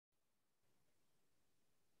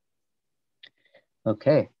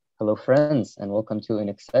Okay, hello friends, and welcome to an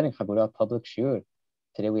exciting Habura public shiur.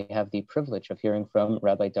 Today we have the privilege of hearing from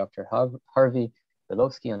Rabbi Dr. Harvey,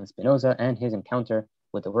 Belovski on Spinoza and his encounter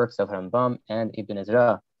with the works of Rambam and Ibn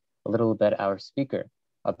Ezra. A little about our speaker.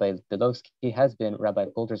 Rabbi Belovski has been Rabbi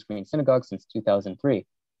of Golders Green Synagogue since 2003.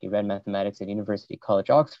 He read mathematics at University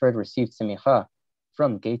College Oxford, received semicha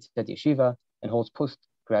from Gateshead Yeshiva, and holds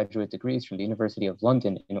postgraduate degrees from the University of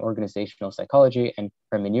London in organizational psychology and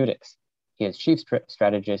hermeneutics. He is chief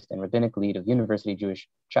strategist and rabbinic lead of University Jewish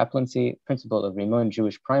Chaplaincy, principal of Rimon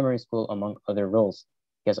Jewish Primary School, among other roles.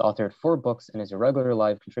 He has authored 4 books and is a regular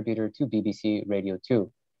live contributor to BBC Radio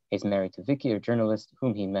 2. He's married to Vicky, a journalist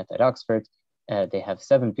whom he met at Oxford. They have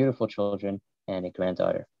 7 beautiful children and a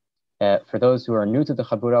granddaughter. For those who are new to the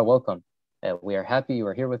Habura, welcome. We are happy you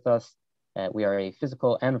are here with us. We are a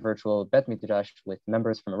physical and virtual Bet Midrash with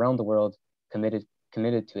members from around the world committed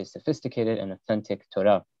to a sophisticated and authentic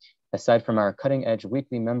Torah. Aside from our cutting-edge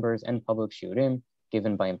weekly members and public shiurim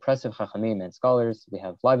given by impressive Chachamim and scholars, we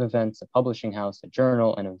have live events, a publishing house, a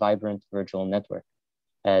journal, and a vibrant virtual network.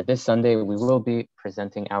 This Sunday, we will be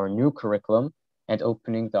presenting our new curriculum and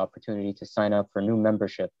opening the opportunity to sign up for new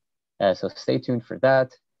membership. So stay tuned for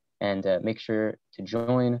that and make sure to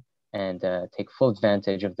join and take full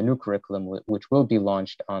advantage of the new curriculum, which will be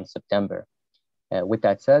launched on September. With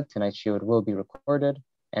that said, tonight's shiur will be recorded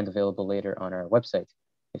and available later on our website.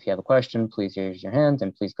 If you have a question, please raise your hand,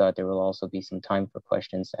 and please God, there will also be some time for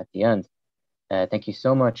questions at the end. Thank you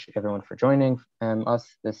so much, everyone, for joining us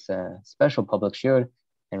this special public shiur.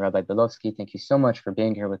 And Rabbi Belovski, thank you so much for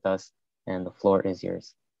being here with us, and the floor is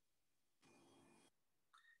yours.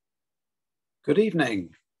 Good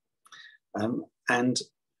evening, and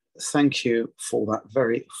thank you for that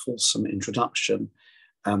very fulsome introduction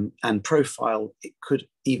and profile. It could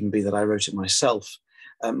even be that I wrote it myself.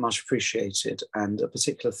 Much appreciated, and a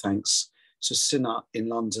particular thanks to Sina in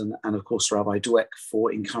London and of course Rabbi Dweck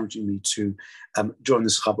for encouraging me to join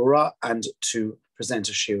this Rabbi and to present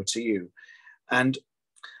a shiur to you. And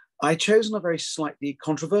I chosen a very slightly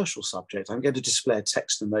controversial subject. I'm going to display a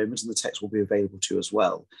text in a moment, and the text will be available to you as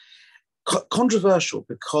well. Controversial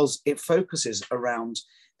because it focuses around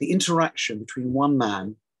the interaction between one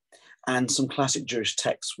man and some classic Jewish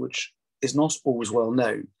texts, which is not always well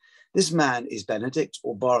known. This man is Benedict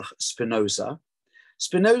or Baruch Spinoza.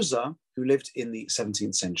 Spinoza, who lived in the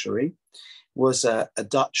 17th century, was a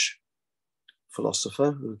Dutch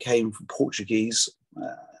philosopher who came from Portuguese,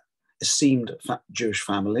 esteemed Jewish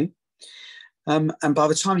family. And by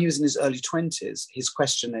the time he was in his early 20s, his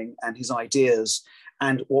questioning and his ideas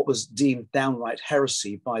and what was deemed downright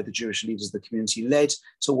heresy by the Jewish leaders of the community led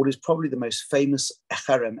to what is probably the most famous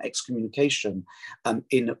excommunication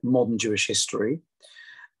in modern Jewish history,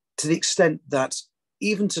 to the extent that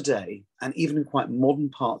even today, and even in quite modern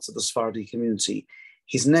parts of the Sephardi community,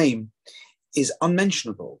 his name is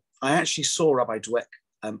unmentionable. I actually saw Rabbi Dweck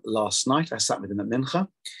last night. I sat with him at Mincha,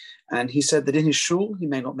 and he said that in his shul, he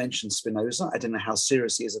may not mention Spinoza. I don't know how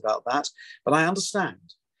serious he is about that, but I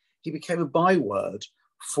understand. He became a byword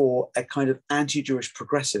for a kind of anti-Jewish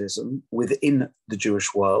progressivism within the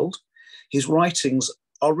Jewish world. His writings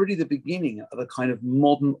are really the beginning of a kind of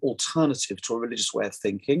modern alternative to a religious way of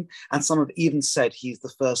thinking. And some have even said he's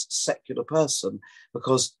the first secular person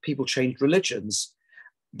because people changed religions,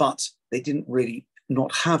 but they didn't really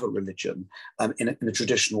not have a religion in a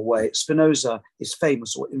traditional way. Spinoza is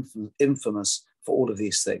famous or infamous for all of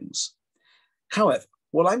these things. However,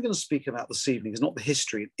 what I'm going to speak about this evening is not the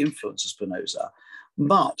history and influence of Spinoza,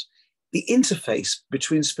 but the interface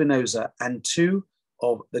between Spinoza and 2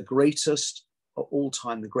 of the greatest of all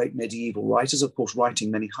time, the great medieval writers, of course, writing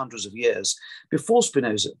many hundreds of years before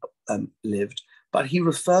Spinoza lived, but he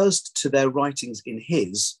refers to their writings in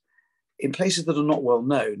places that are not well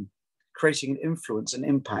known, creating an influence and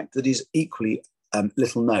impact that is equally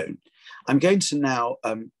little known. I'm going to now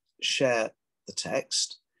share the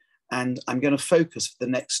text, and I'm going to focus for the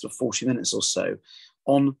next 40 minutes or so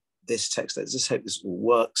on this text. Let's just hope this all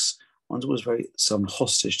works. One was very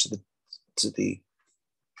hostage to the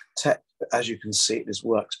text. As you can see, this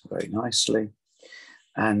works very nicely.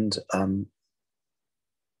 And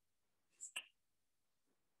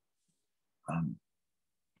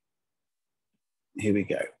here we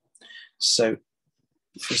go. So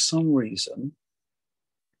for some reason,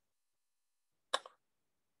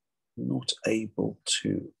 I'm not able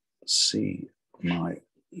to see my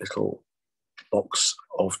little box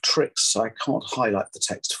of tricks, so I can't highlight the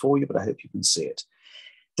text for you, but I hope you can see it.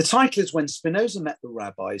 The title is When Spinoza Met the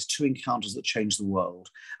Rabbis, 2 Encounters That Changed the World.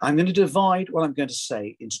 I'm going to divide what I'm going to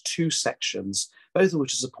say into 2 sections, both of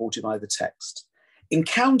which are supported by the text.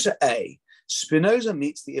 Encounter A, Spinoza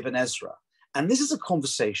meets the Ibn Ezra, And this is a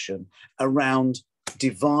conversation around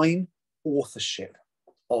divine authorship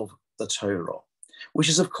of the Torah, which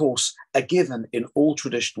is, of course, a given in all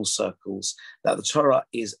traditional circles, that the Torah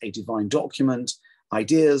is a divine document,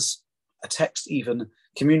 ideas, a text even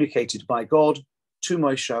communicated by God to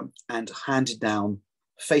Moshe and handed down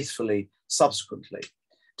faithfully subsequently.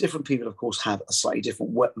 Different people, of course, have a slightly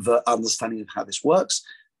different understanding of how this works,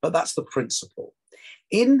 but that's the principle.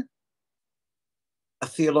 In a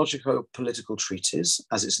theologico-political treatise,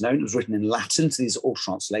 as it's known, it was written in Latin, so these are all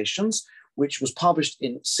translations, which was published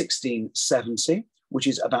in 1670, which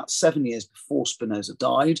is about 7 years before Spinoza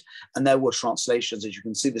died. And there were translations, as you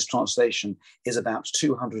can see, this translation is about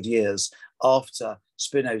 200 years after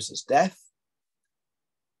Spinoza's death.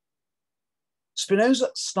 Spinoza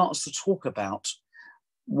starts to talk about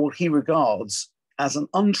what he regards as an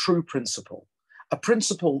untrue principle, a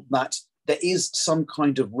principle that there is some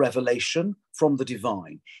kind of revelation from the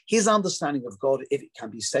divine. His understanding of God, if it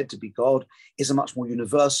can be said to be God, is a much more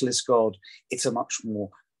universalist God. It's a much more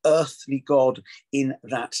earthly God, in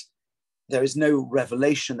that there is no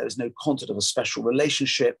revelation, there is no content of a special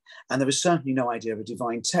relationship, and there is certainly no idea of a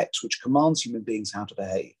divine text which commands human beings how to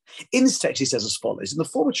behave. In this text, he says as follows, in the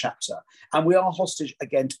former chapter, and we are hostage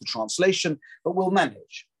again to the translation, but we'll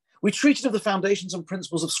manage. We treated of the foundations and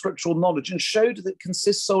principles of scriptural knowledge and showed that it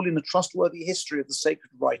consists solely in a trustworthy history of the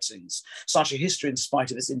sacred writings. Such a history, in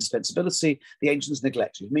spite of its indispensability, the ancients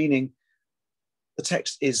neglected, meaning the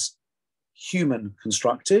text is human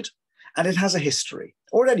constructed and it has a history,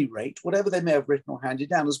 or at any rate, whatever they may have written or handed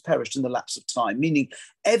down has perished in the lapse of time, meaning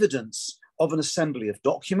evidence of an assembly of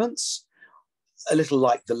documents, a little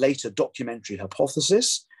like the later documentary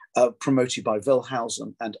hypothesis promoted by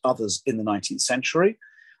Wellhausen and others in the 19th century.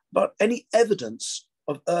 But any evidence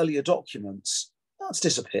of earlier documents, that's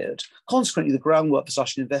disappeared. Consequently, the groundwork for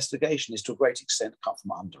such an investigation is to a great extent cut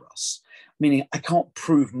from under us, meaning I can't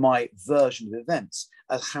prove my version of events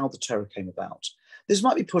as how the Torah came about. This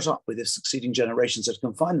might be put up with if succeeding generations had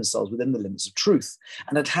confined themselves within the limits of truth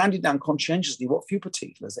and had handed down conscientiously what few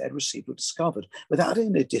particulars they had received or discovered without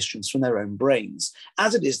any additions from their own brains.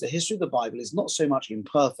 As it is, the history of the Bible is not so much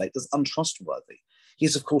imperfect as untrustworthy. He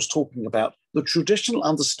is, of course, talking about the traditional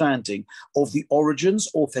understanding of the origins,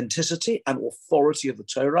 authenticity, and authority of the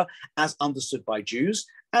Torah as understood by Jews,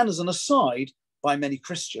 and as an aside, by many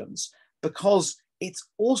Christians, because it's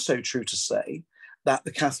also true to say that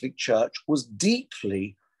the Catholic Church was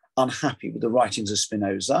deeply unhappy with the writings of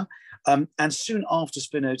Spinoza, and soon after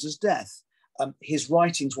Spinoza's death, his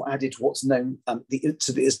writings were added to what's known as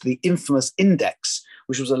the infamous Index,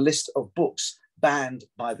 which was a list of books banned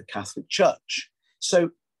by the Catholic Church.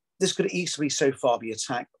 So this could easily so far be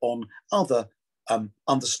attacked on other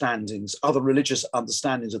understandings, other religious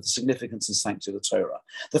understandings of the significance and sanctity of the Torah.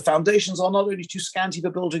 The foundations are not only too scanty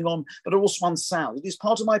for building on, but are also unsound. It is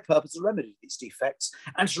part of my purpose to remedy these defects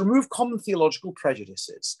and to remove common theological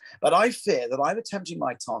prejudices. But I fear that I'm attempting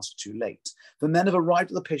my task too late. For men have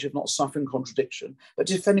arrived at the pitch of not suffering contradiction, but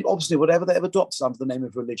defending obstinately whatever they have adopted under the name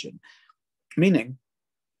of religion, meaning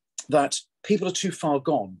that people are too far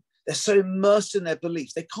gone. They're so immersed in their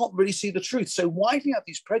beliefs, they can't really see the truth. So widely have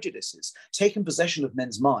these prejudices taken possession of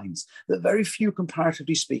men's minds that very few,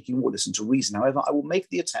 comparatively speaking, will listen to reason. However, I will make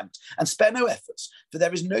the attempt and spare no efforts, for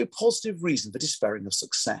there is no positive reason for despairing of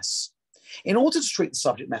success. In order to treat the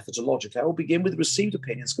subject methodologically, I will begin with received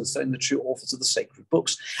opinions concerning the true authors of the sacred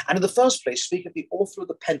books, and in the first place speak of the author of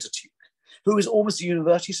the Pentateuch, who is almost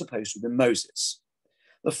universally supposed to have been Moses.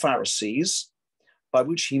 The Pharisees, by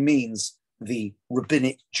which he means the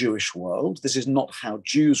rabbinic Jewish world. This is not how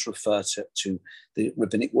Jews refer to the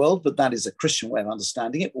rabbinic world, but that is a Christian way of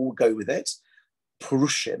understanding it. We'll go with it.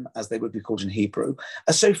 Purushim, as they would be called in Hebrew,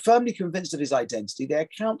 are so firmly convinced of his identity, they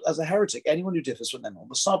account as a heretic anyone who differs from them on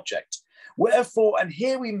the subject. Wherefore, and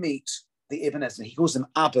here we meet the Ibn Ezra. He calls him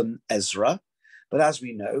Aben Ezra, but as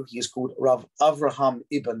we know, he is called Rav Avraham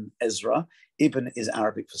Ibn Ezra. Ibn is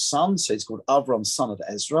Arabic for son, so he's called Avram, son of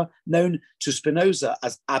Ezra, known to Spinoza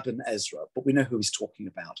as Aben Ezra, but we know who he's talking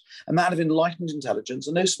about. A man of enlightened intelligence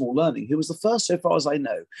and no small learning, who was the first, so far as I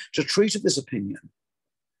know, to treat of this opinion,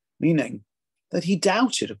 meaning that he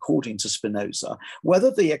doubted, according to Spinoza,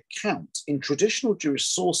 whether the account in traditional Jewish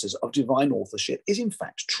sources of divine authorship is in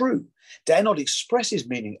fact true, dare not express his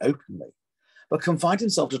meaning openly, but confined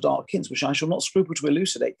himself to dark hints, which I shall not scruple to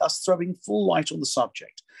elucidate, thus throwing full light on the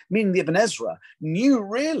subject. Meaning the Ibn Ezra knew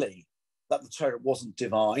really that the Torah wasn't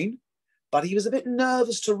divine, but he was a bit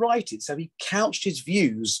nervous to write it, so he couched his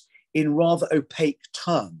views in rather opaque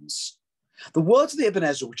terms. The words of the Ibn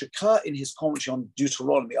Ezra, which occur in his commentary on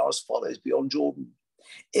Deuteronomy, are as follows: beyond Jordan,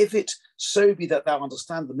 If it so be that thou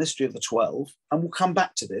understand the mystery of the 12, and we'll come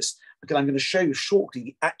back to this, because I'm going to show you shortly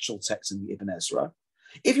the actual text in the Ibn Ezra.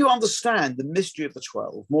 If you understand the mystery of the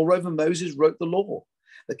 12, moreover, Moses wrote the law,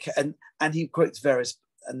 and he quotes various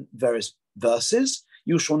verses,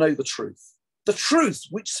 you shall know the truth. The truth,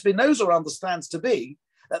 which Spinoza understands to be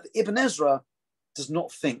that Ibn Ezra does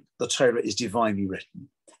not think the Torah is divinely written.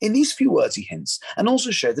 In these few words, he hints, and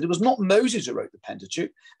also showed that it was not Moses who wrote the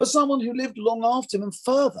Pentateuch, but someone who lived long after him, and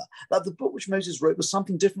further, that the book which Moses wrote was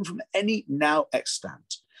something different from any now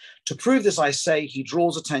extant. To prove this, I say, he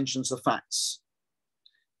draws attention to the facts.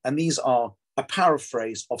 And these are a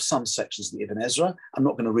paraphrase of some sections of the Ibn Ezra. I'm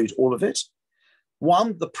not going to read all of it.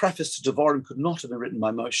 One, the preface to Devarim could not have been written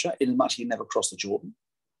by Moshe, in much he never crossed the Jordan.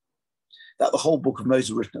 That the whole book of Moses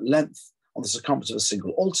was written at length on the circumference of a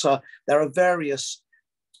single altar. There are various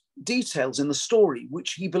details in the story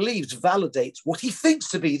which he believes validates what he thinks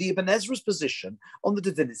to be the Ibn Ezra's position on the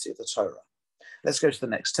divinity of the Torah. Let's go to the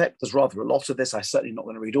next text. There's rather a lot of this. I'm certainly not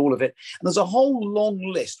going to read all of it. And there's a whole long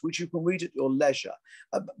list, which you can read at your leisure,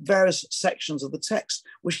 of various sections of the text,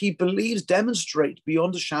 which he believes demonstrate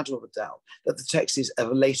beyond a shadow of a doubt that the text is of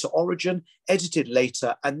a later origin, edited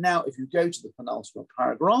later. And now, if you go to the penultimate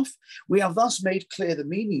paragraph, we have thus made clear the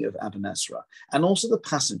meaning of Ibn Ezra and also the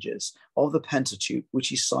passages of the Pentateuch, which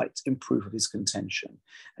he cites in proof of his contention.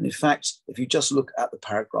 And in fact, if you just look at the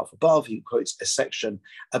paragraph above, he quotes a section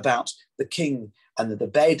about the king and the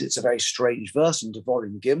bed. It's a very strange verse in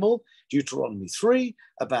Devarim Gimel, Deuteronomy 3,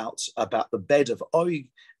 about the bed of Og.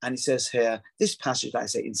 And he says here, this passage, like I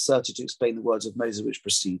say, inserted to explain the words of Moses which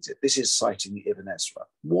precedes it. This is citing the Ibn Ezra.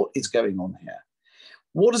 What is going on here?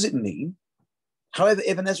 What does it mean? However,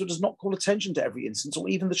 Ibn Ezra does not call attention to every instance or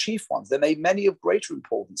even the chief ones. There may be many of greater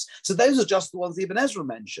importance. So those are just the ones Ibn Ezra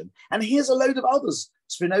mentioned. And here's a load of others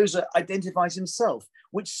Spinoza identifies himself,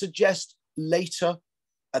 which suggest later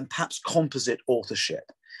and perhaps composite authorship.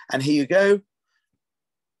 And here you go.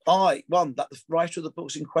 One, that the writer of the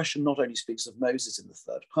books in question not only speaks of Moses in the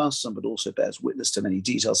third person, but also bears witness to many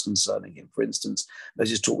details concerning him. For instance,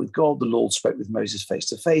 Moses talked with God, the Lord spoke with Moses face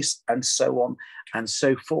to face, and so on and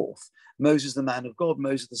so forth. Moses, the man of God,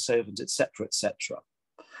 Moses, the servant, etc., etc.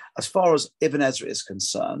 As far as Ibn Ezra is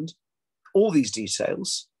concerned, all these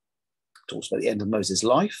details, talks about the end of Moses'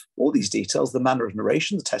 life, all these details, the manner of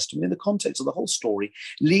narration, the testimony, and the context of the whole story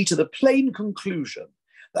lead to the plain conclusion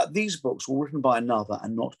that these books were written by another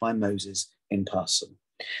and not by Moses in person.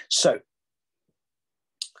 So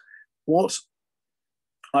what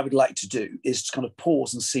I would like to do is to kind of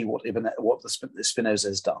pause and see what the Spinoza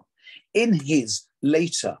has done. In his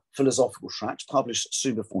later philosophical tract, published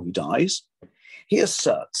soon before he dies, he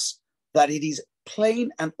asserts that it is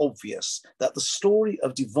plain and obvious that the story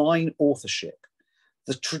of divine authorship,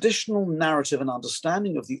 the traditional narrative and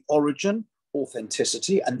understanding of the origin,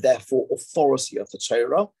 authenticity, and therefore authority of the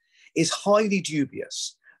Torah is highly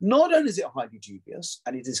dubious. Not only is it highly dubious,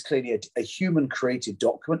 and it is clearly a human-created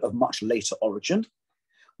document of much later origin,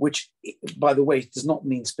 which, by the way, does not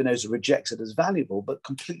mean Spinoza rejects it as valuable, but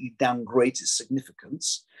completely downgrades its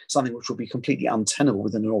significance, something which will be completely untenable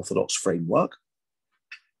within an orthodox framework.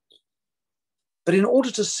 But in order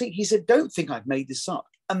to see, he said, don't think I've made this up.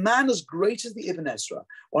 A man as great as the Ibn Ezra,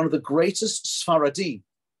 one of the greatest Sephardi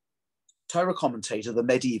Torah commentator of the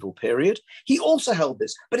medieval period, he also held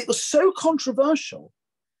this, but it was so controversial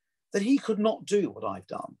that he could not do what I've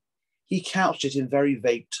done. He couched it in very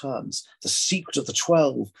vague terms. The secret of the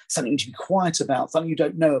 12, something to be quiet about, something you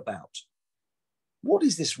don't know about. What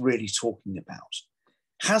is this really talking about?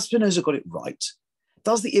 Has Spinoza got it right?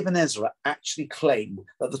 Does the Ibn Ezra actually claim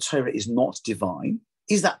that the Torah is not divine?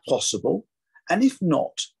 Is that possible? And if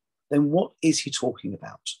not, then what is he talking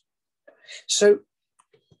about? So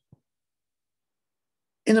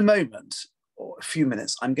in a moment, or a few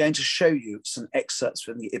minutes, I'm going to show you some excerpts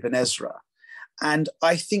from the Ibn Ezra, and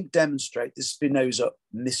I think demonstrate that Spinoza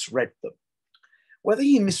misread them. Whether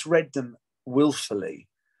he misread them willfully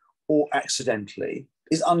or accidentally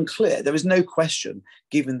is unclear. There is no question,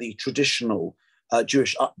 given the traditional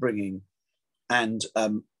Jewish upbringing and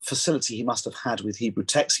facility he must have had with Hebrew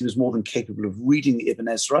texts. He was more than capable of reading the Ibn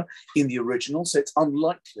Ezra in the original, so it's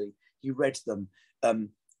unlikely he read them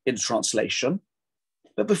in translation.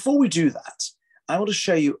 But before we do that, I want to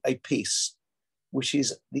show you a piece which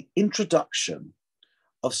is the introduction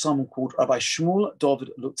of someone called Rabbi Shmuel David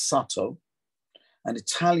Luzzatto, an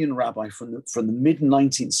Italian rabbi from the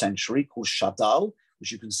mid-19th century called Shadal,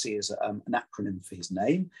 which you can see as an acronym for his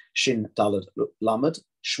name, Shin Dalad Lamed,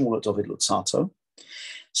 Shmuel David Luzzatto.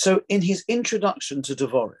 So in his introduction to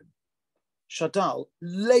Devarim, Shadal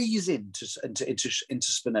lays into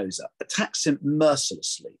Spinoza, attacks him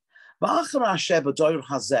mercilessly,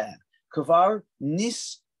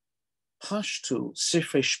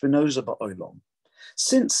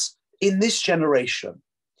 Since in this generation,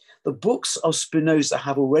 the books of Spinoza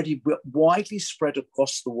have already widely spread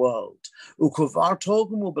across the world,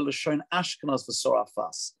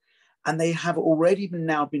 and they have already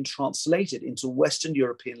now been translated into Western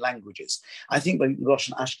European languages. I think by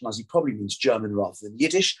Russian Ashkenazi probably means German rather than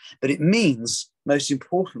Yiddish, but it means, most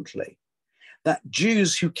importantly, that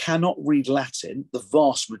Jews who cannot read Latin, the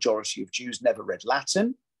vast majority of Jews never read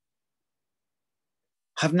Latin,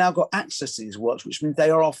 have now got access to these works, which means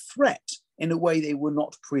they are a threat in a way they were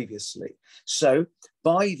not previously. So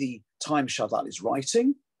by the time Shadal is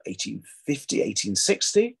writing, 1850,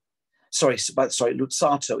 1860,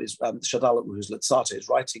 Lutzato is, Shadal, who's Lutzato, is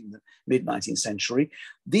writing in the mid-19th century.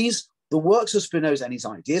 The works of Spinoza and his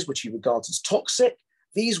ideas, which he regards as toxic,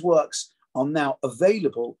 these works are now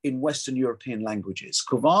available in Western European languages.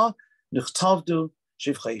 Kuvar, Nuchtavdu,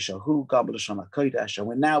 and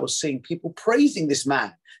we're now seeing people praising this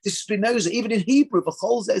man, this Spinoza, even in Hebrew, and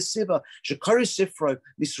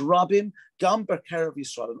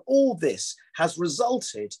all this has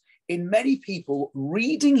resulted in many people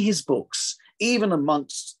reading his books, even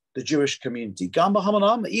amongst the Jewish community,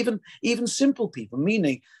 even simple people,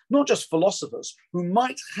 meaning not just philosophers who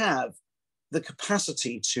might have the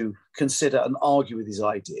capacity to consider and argue with his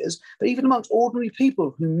ideas, but even amongst ordinary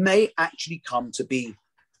people who may actually come to be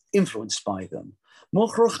influenced by them.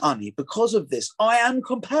 Because of this, I am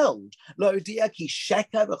compelled.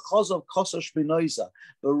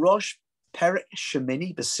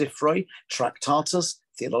 Tractatus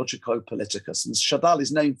Theologico-Politicus. And Shadal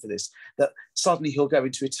is known for this, that suddenly he'll go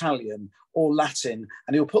into Italian or Latin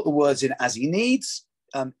and he'll put the words in as he needs,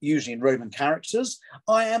 usually in Roman characters.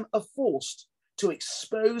 I am forced to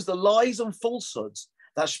expose the lies and falsehoods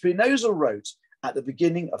that Spinoza wrote at the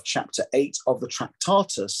beginning of chapter 8 of the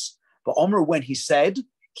Tractatus. But Omra, when he said,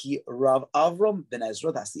 Ki Rav Avram ben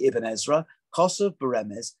Ezra, that's the Ibn Ezra, Kosov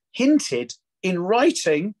Beremes, hinted in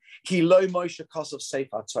writing, Ki lo Moshe Kosov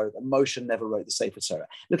Sefer Torah, that Moshe never wrote the Sefer Torah.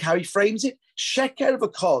 Look how he frames it, Sheker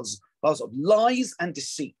v'koz, of lies and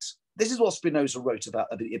deceit. This is what Spinoza wrote about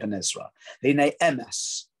Ibn Ezra. Hine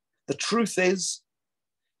emes. The truth is,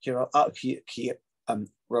 Rav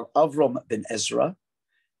Avram ben Ezra,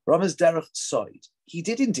 Ramaz Derech Side, he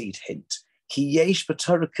did indeed hint, Ki yesh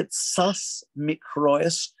b'Torah k'tsas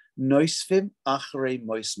mikroyas noisvim achrei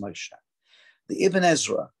mois Moshe. The Ibn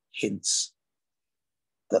Ezra hints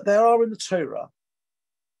that there are in the Torah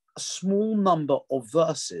a small number of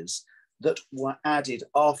verses that were added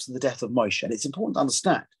after the death of Moshe. And it's important to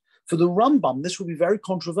understand, for the Rambam, this will be very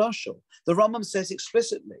controversial. The Rambam says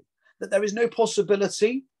explicitly that there is no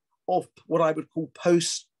possibility of what I would call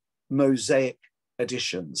post-Mosaic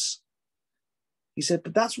additions. He said,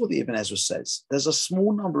 but that's what the Ibn Ezra says. There's a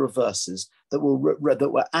small number of verses that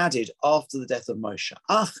were added after the death of Moshe.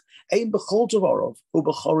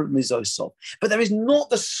 But there is not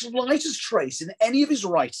the slightest trace in any of his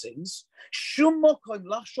writings to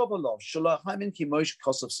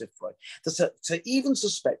even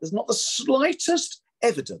suspect, there's not the slightest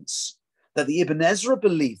evidence that the Ibn Ezra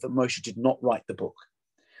believed that Moshe did not write the book.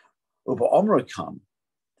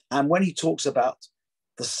 And when he talks about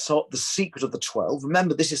the secret of the 12,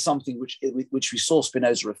 remember this is something which we saw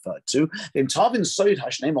Spinoza referred to. And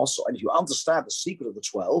if you understand the secret of the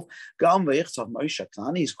 12,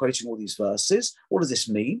 he's quoting all these verses. What does this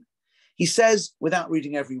mean? He says, without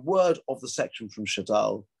reading every word of the section from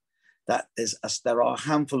Shadal, that there are a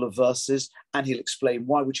handful of verses, and he'll explain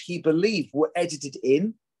why, which he believed were edited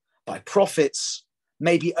in by prophets,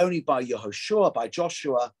 maybe only by Yehoshua, by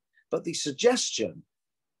Joshua, but the suggestion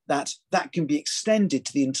that can be extended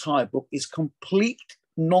to the entire book is complete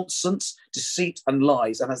nonsense, deceit, and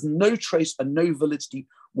lies, and has no trace and no validity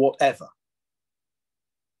whatever.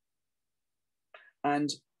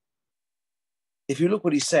 And if you look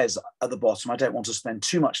what he says at the bottom, I don't want to spend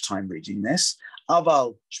too much time reading this.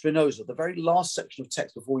 Aval Spinoza, the very last section of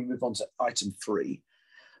text before we move on to item 3.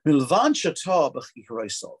 Apart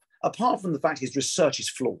from the fact his research is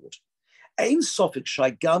flawed, Ein Sofik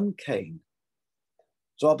Shaigan Kane.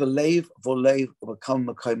 He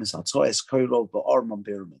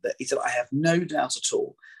said, I have no doubt at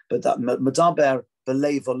all, but that Medaber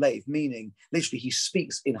Belev Olev, meaning literally he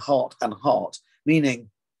speaks in heart and heart,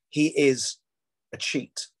 meaning he is a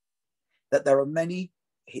cheat. That there are many,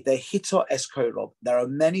 there are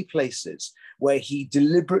many places where he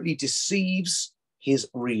deliberately deceives his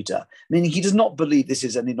reader, meaning he does not believe this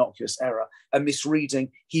is an innocuous error, a misreading.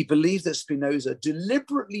 He believes that Spinoza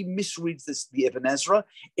deliberately misreads the Ibn Ezra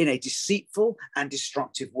in a deceitful and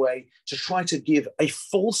destructive way to try to give a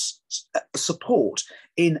false support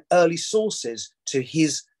in early sources to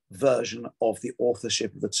his version of the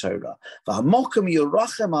authorship of the Torah.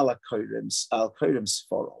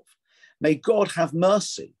 May God have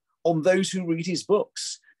mercy on those who read his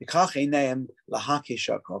books,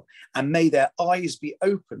 and may their eyes be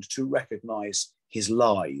opened to recognize his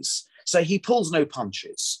lies. So he pulls no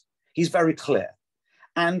punches. He's very clear.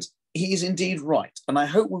 And he is indeed right. And I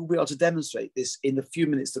hope we'll be able to demonstrate this in the few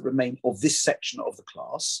minutes that remain of this section of the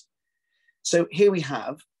class. So here we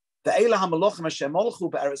have this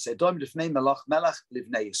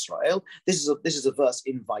is a verse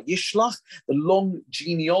in Vayishlach. The long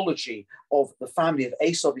genealogy of the family of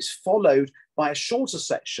Esau is followed by a shorter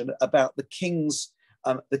section about the kings,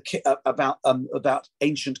 about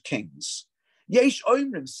ancient kings. Yesh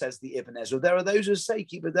Omrim, says the Ibn Ezra, there are those who say,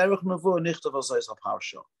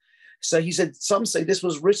 so he said, some say this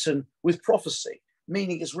was written with prophecy,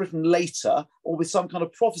 meaning it's written later or with some kind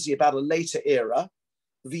of prophecy about a later era.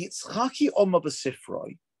 V'yitzchaki Oma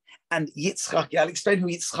b'sifroi, and Yitzchaki, I'll explain who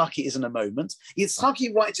Yitzchaki is in a moment.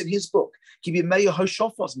 Yitzchaki writes in his book, that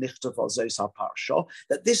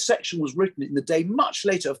this section was written in the day much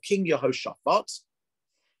later of King Yehoshaphat.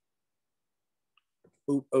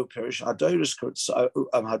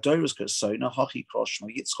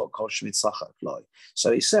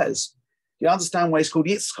 So he says, you understand why it's called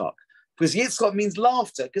Yitzchak? Because Yitzchak means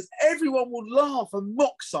laughter, because everyone will laugh and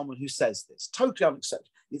mock someone who says this. Totally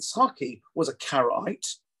unacceptable. Yitzchaki was a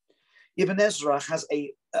Karaite. Ibn Ezra has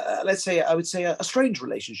a strange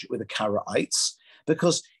relationship with the Karaites,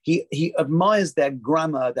 because he admires their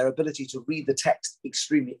grammar, their ability to read the text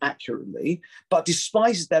extremely accurately, but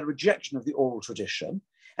despises their rejection of the oral tradition.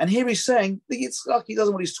 And here he's saying that Yitzchaki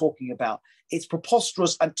doesn't know what he's talking about. It's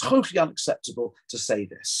preposterous and totally unacceptable to say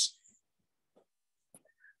this.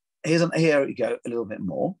 Here we go a little bit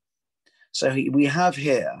more. So we have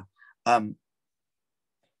here, I'm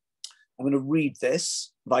going to read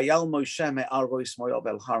this. Vayal Moshe me'arvois Moab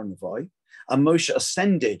el har Nevoi. And Moshe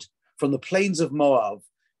ascended from the plains of Moab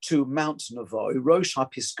to Mount Nevoi, Rosh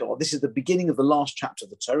HaPiskah. This is the beginning of the last chapter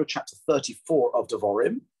of the Torah, chapter 34 of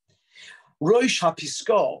Devarim. Rosh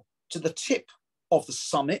HaPiskah, to the tip of the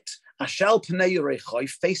summit, Ashal Pnei Yerechai,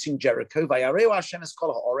 facing Jericho, Vayareu Hashem es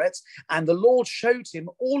kol ha'oretz, and the Lord showed him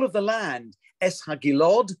all of the land, Es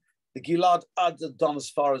HaGilad, the Gilad done as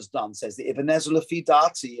far as done, says the Ibn Ezra Lefi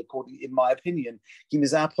Dati, according, in my opinion,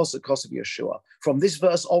 Himizah Posakos of Yeshua. From this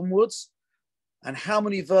verse onwards, and how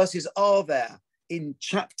many verses are there in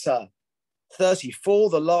chapter 34,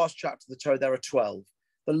 the last chapter of the Torah? There are 12.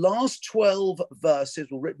 The last 12 verses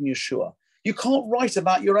were written Yeshua. You can't write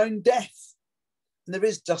about your own death. And there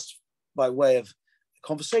is, just by way of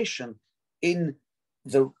conversation, in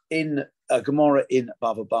Gemara in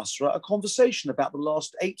Bava Basra, a conversation about the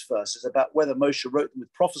last 8 verses, about whether Moshe wrote them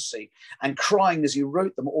with prophecy and crying as he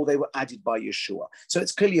wrote them, or they were added by Yeshua. So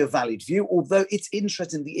it's clearly a valid view, although it's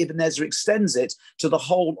interesting the Ibn Ezra extends it to the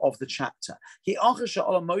whole of the chapter. After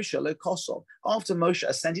Moshe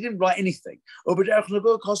ascended, he didn't write anything. They were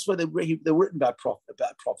written about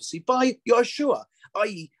prophecy by Yeshua,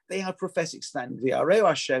 i.e., they had prophetic standing.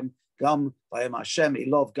 Gam, Hashem,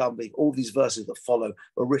 Ilov, Gam, all these verses that follow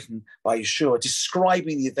were written by Yeshua,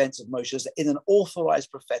 describing the events of Moshe in an authorized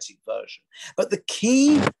prophetic version. But the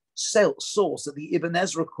key source that the Ibn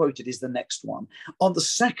Ezra quoted is the next one. On the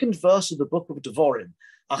second verse of the book of Devarim,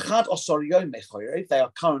 Achad Osor Yom Chorev, they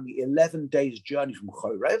are currently 11 days' journey from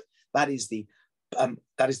Chorev. That is the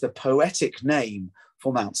poetic name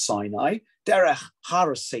for Mount Sinai. Derech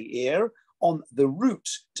Har Seir, on the route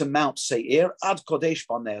to Mount Seir, Ad Kodesh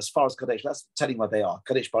Barnea, as far as Kodesh, that's telling where they are,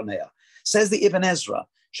 Kodesh Barnea. Says the Ibn Ezra,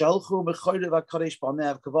 Shalchu Mechorev Kodesh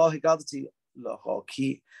Barnea, Kavar Higadati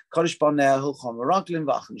Ki Kodesh Barnea, Hilchon Meraglim,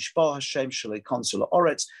 Vach Nishpa Hashem, Shalei Consular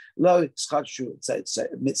Oretz, Lo Skadshu,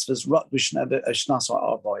 Mitzvahs, Rutbishna, Shnaswa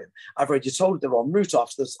Arboim. I've already told you they're en route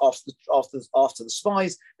after the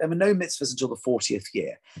spies. There were no mitzvahs until the 40th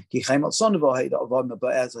year.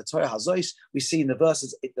 We see in the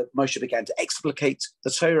verses that Moshe began to explicate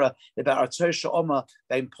the Torah about our Torah Sha'oma,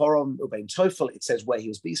 Bein Porom, Ubein Tofel. It says where he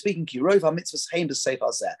was speaking, Kirov HaMitzvahs Heim B'Seif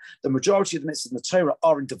Hazeh. The majority of the mitzvahs in the Torah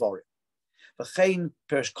are in Devarim.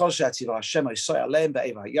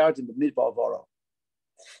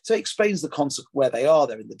 So he explains the concept where they are.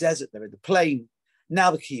 They're in the desert, they're in the plain.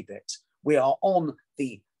 Now the key bit. We are on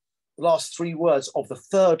the last 3 words of the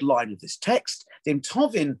 3rd line of this text. And if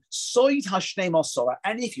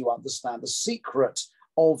you understand the secret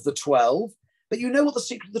of the 12, But you know what the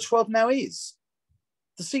secret of the 12 now is?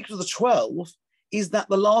 The secret of the 12 is that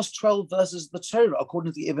the last 12 verses of the Torah,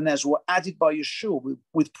 according to the Ibn Ezra, were added by Yeshua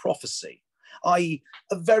with prophecy, i.e.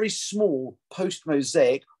 a very small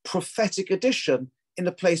post-Mosaic prophetic addition in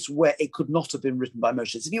a place where it could not have been written by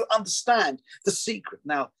Moshe. So if you understand the secret,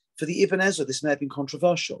 now for the Ibn Ezra, this may have been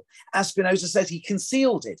controversial. As Spinoza said, he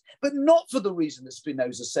concealed it, but not for the reason that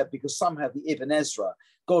Spinoza said, because somehow the Ibn Ezra,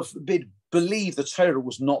 God forbid, believed the Torah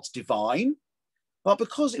was not divine, but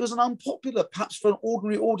because it was an unpopular, perhaps for an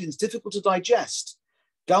ordinary audience, difficult to digest.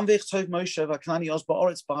 Here's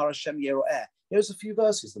a few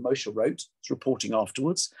verses that Moshe wrote, it's reporting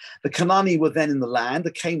afterwards. The Canaani were then in the land,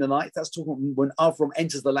 the Canaanites, that's talking when Avram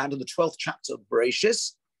enters the land in the 12th chapter of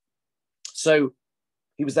Bereshis. So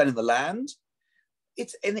he was then in the land.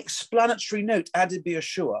 It's an explanatory note added by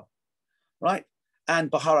Yeshua, right?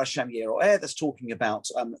 And Bahar Hashem Yeroeh, that's talking about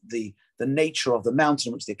the nature of the mountain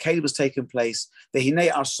in which the Akedah was taking place. The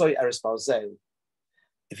Hinei Arsoy Eres Barzel.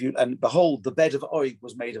 And behold, the bed of Oig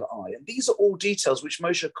was made of iron. And these are all details which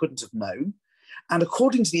Moshe couldn't have known. And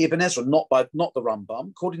according to the Ibn Ezra, not the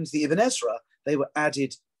Rambam, according to the Ibn Ezra, they were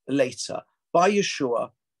added later by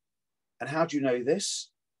Yeshua. And how do you know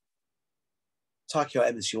this? Takio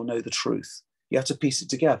Emes, you'll know the truth. You have to piece it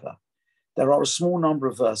together. There are a small number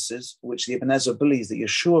of verses which the Ibn Ezra believes that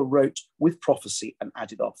Yeshua wrote with prophecy and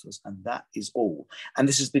added afterwards, and that is all. And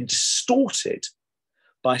this has been distorted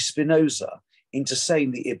by Spinoza into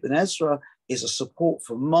saying the Ibn Ezra is a support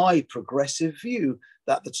for my progressive view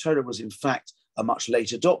that the Torah was in fact a much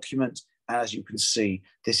later document. And as you can see,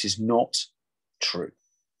 this is not true.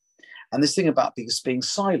 And this thing about being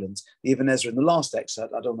silent, the Ibn Ezra in the last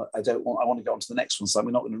excerpt, I want to go on to the next one, so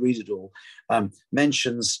we're not going to read it all,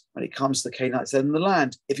 mentions when it comes to the Canaanites in the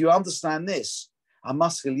land, if you understand this,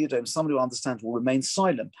 somebody who understands will remain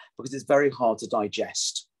silent because it's very hard to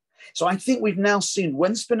digest. So I think we've now seen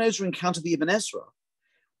when Spinoza encountered the Ibn Ezra,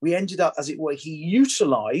 we ended up, as it were, he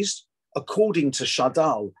utilized, according to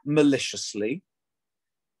Shadal, maliciously,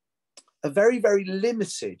 a very, very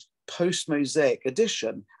limited post-Mosaic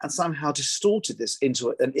edition and somehow distorted this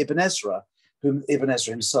into an Ibn Ezra, whom Ibn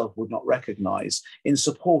Ezra himself would not recognize, in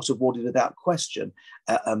support of what is without question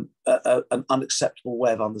an unacceptable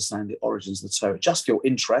way of understanding the origins of the Torah. Just for your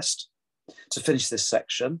interest, to finish this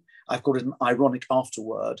section, I've called it an ironic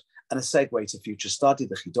afterword and a segue to future study,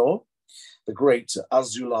 the Chidor, the great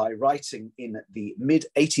Azulai, writing in the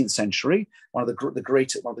mid-18th century, one of the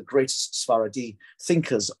greatest Sephardi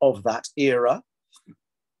thinkers of that era.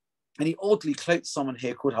 And he oddly quotes someone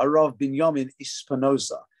here called Harav Binyamin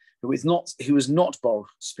Spinoza, who is not Baruch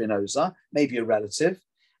Spinoza, maybe a relative.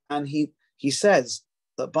 And he says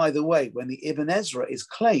that, by the way, when the Ibn Ezra is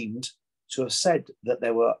claimed to have said that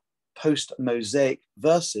there were post-Mosaic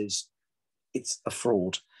verses, it's a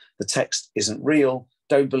fraud. The text isn't real.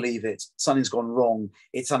 Don't believe it. Something's gone wrong.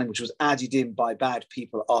 It's something which was added in by bad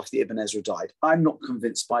people after the Ibn Ezra died. I'm not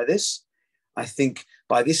convinced by this. I think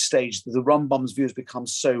by this stage, the Rambam's view has become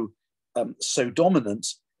so dominant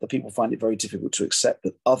that people find it very difficult to accept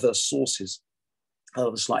that other sources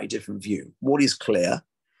have a slightly different view. What is clear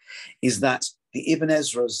is that the Ibn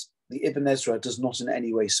Ezra does not in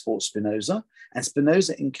any way support Spinoza, and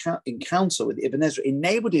Spinoza's encounter with Ibn Ezra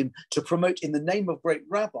enabled him to promote, in the name of great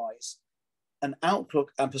rabbis, an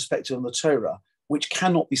outlook and perspective on the Torah which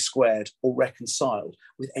cannot be squared or reconciled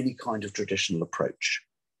with any kind of traditional approach.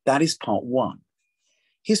 That is part one.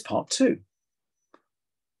 Here's part two.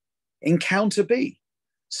 Encounter B.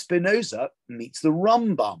 Spinoza meets the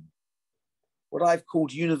Rambam, what I've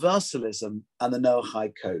called universalism and the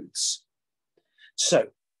Noahide codes. So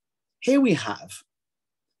here we have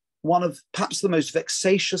one of perhaps the most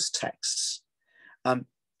vexatious texts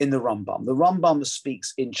in the Rambam. The Rambam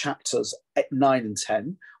speaks in chapters 9 and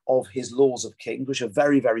 10 of his Laws of Kings, which are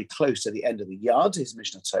very, very close to the end of the Yad, his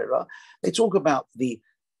Mishnah Torah. They talk about the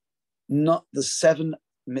 7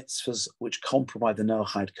 mitzvahs which compromise the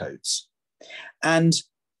Noahide codes. And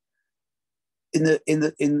in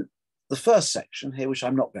the first section here, which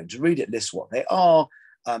I'm not going to read, it lists what they are: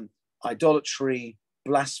 idolatry,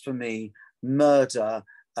 blasphemy, murder,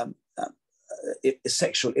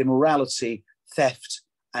 sexual immorality, theft,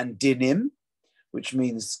 and dinim, which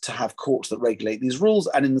means to have courts that regulate these rules.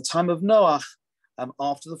 And in the time of Noach,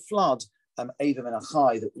 after the flood, Avim and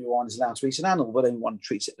Achai, that one is allowed to eat an animal, but only one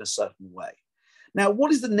treats it in a certain way. Now,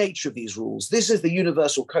 what is the nature of these rules? This is the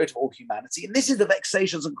universal code of all humanity, and this is the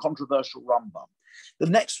vexatious and controversial Rambam. The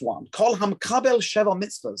next one, Kol Hamkabel Sheva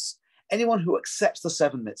Mitzvahs, anyone who accepts the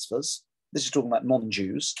 7 mitzvahs, this is talking about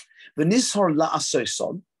non-Jews, V'nizhor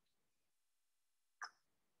la'asoson,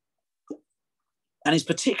 and is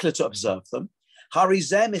particular to observe them,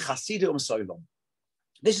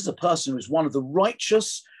 This is a person who is one of the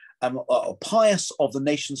righteous, pious of the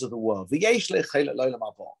nations of the world.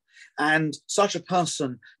 And such a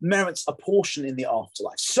person merits a portion in the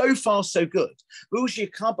afterlife. So far, so good.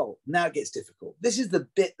 Now it gets difficult. This is the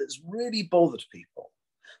bit that's really bothered people.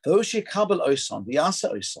 But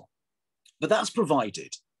that's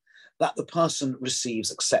provided that the person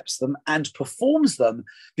receives, accepts them, and performs them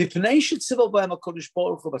because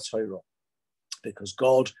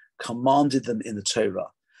God commanded them in the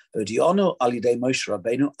Torah. And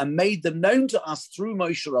made them known to us through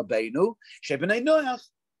Moshe Rabbeinu,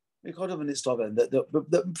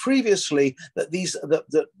 that previously that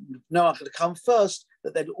Noach had come first,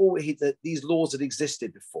 that these laws had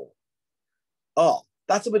existed before.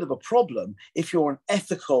 That's a bit of a problem if you're an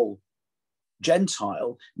ethical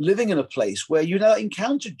Gentile living in a place where you never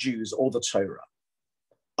encountered Jews or the Torah.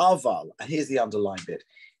 Aval, and here's the underlined bit.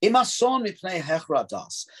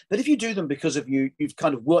 But if you do them because of you've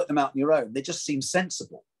kind of worked them out on your own, they just seem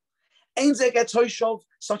sensible.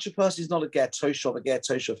 Such a person is not a ger toshov. A ger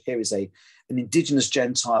toshov here is an indigenous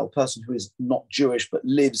Gentile person who is not Jewish but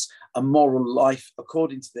lives a moral life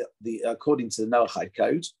according to the Noachide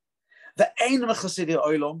code.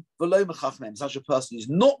 Such a person is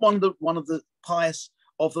not one of the pious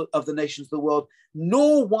of the nations of the world,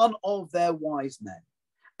 nor one of their wise men.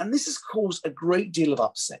 And this has caused a great deal of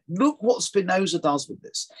upset. Look what Spinoza does with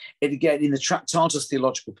this. Again, in the Tractatus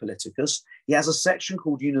Theologico Politicus, he has a section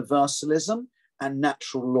called Universalism and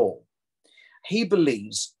Natural Law. He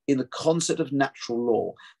believes in the concept of natural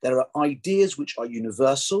law. There are ideas which are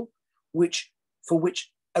universal, for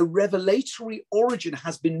which a revelatory origin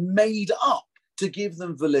has been made up to give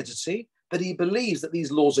them validity, but he believes that these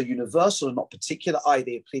laws are universal and not particular, i.e.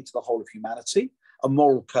 they apply to the whole of humanity, a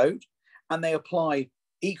moral code, and they apply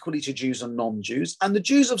equally to Jews and non-Jews. And the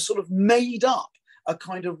Jews have sort of made up a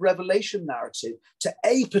kind of revelation narrative to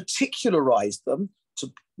particularize them,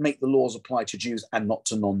 to make the laws apply to Jews and not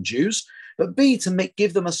to non-Jews, but B, to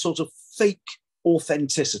give them a sort of fake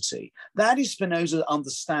authenticity. That is Spinoza's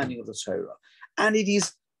understanding of the Torah. And it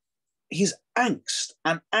is his angst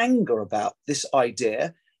and anger about this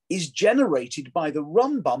idea is generated by the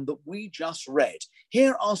Rambam that we just read.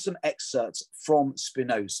 Here are some excerpts from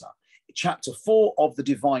Spinoza. Chapter 4 of the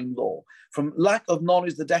Divine Law. From lack of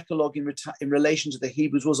knowledge, the Decalogue in relation to the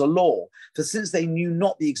Hebrews was a law, for since they knew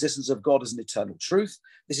not the existence of God as an eternal truth,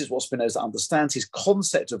 this is what Spinoza understands. His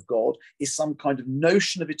concept of God is some kind of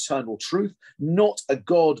notion of eternal truth, not a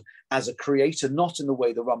God as a creator, not in the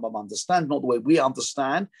way the Rambam understands, not the way we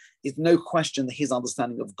understand. It's no question that his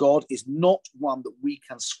understanding of God is not one that we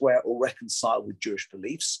can square or reconcile with Jewish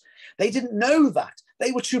beliefs. They didn't know that.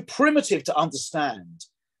 They were too primitive to understand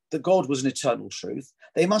that God was an eternal truth.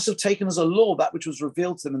 They must have taken as a law that which was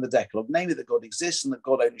revealed to them in the Decalogue, namely that God exists and that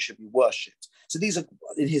God only should be worshipped. So these are,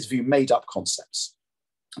 in his view, made-up concepts.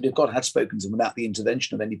 And if God had spoken to them without the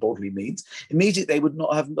intervention of any bodily means, immediately they would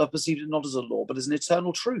not have perceived it not as a law, but as an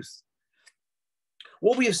eternal truth.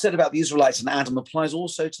 What we have said about the Israelites and Adam applies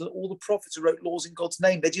also to all the prophets who wrote laws in God's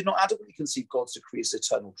name. They did not adequately conceive God's decree as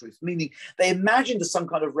eternal truth, meaning they imagined as some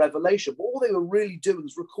kind of revelation, but all they were really doing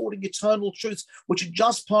was recording eternal truths, which are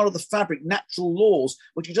just part of the fabric, natural laws,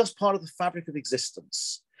 which are just part of the fabric of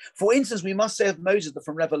existence. For instance, we must say of Moses that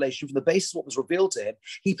from revelation, from the basis of what was revealed to him,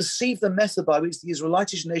 he perceived the method by which the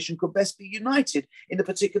Israelitish nation could best be united in a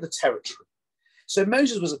particular territory. So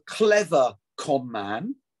Moses was a clever con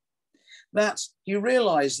man, that he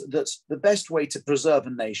realized that the best way to preserve a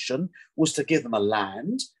nation was to give them a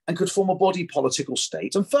land and could form a body political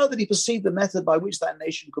state. And further, he perceived the method by which that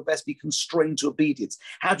nation could best be constrained to obedience.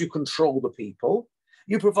 How do you control the people?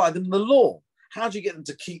 You provide them the law. How do you get them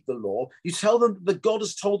to keep the law? You tell them that God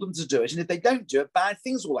has told them to do it, and if they don't do it, bad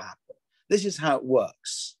things will happen. This is how it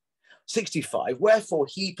works. 65, wherefore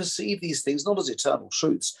he perceived these things not as eternal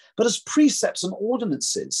truths, but as precepts and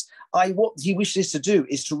ordinances. What he wishes to do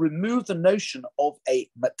is to remove the notion of a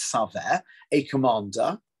metzaver, a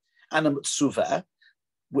commander, and a metzuver,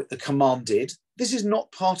 with the commanded. This is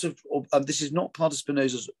not part of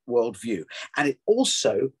Spinoza's worldview, and it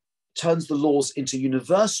also turns the laws into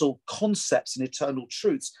universal concepts and eternal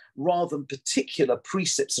truths rather than particular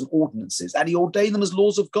precepts and ordinances. And he ordained them as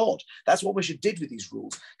laws of God. That's what Moshe did with these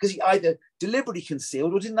rules, because he either deliberately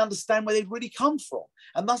concealed or didn't understand where they'd really come from.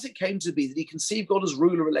 And thus it came to be that he conceived God as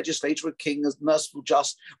ruler, a legislator, a king, as merciful,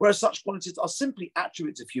 just, whereas such qualities are simply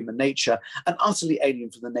attributes of human nature and utterly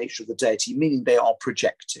alien from the nature of the deity, meaning they are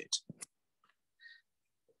projected.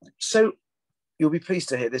 So you'll be pleased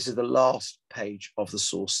to hear this is the last page of the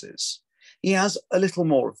sources. He has a little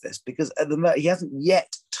more of this because he hasn't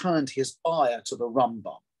yet turned his ire to the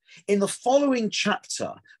Rambam. In the following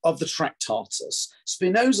chapter of the Tractatus,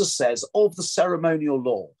 Spinoza says of the ceremonial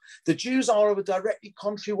law, the Jews are of a directly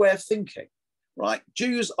contrary way of thinking, right?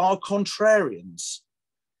 Jews are contrarians.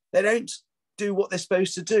 They don't do what they're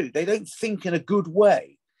supposed to do. They don't think in a good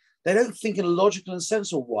way. They don't think in a logical and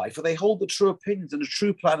sensible way, for they hold the true opinions and a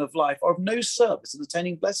true plan of life are of no service in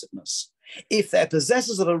attaining blessedness. If their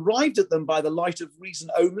possessors have arrived at them by the light of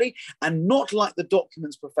reason only, and not like the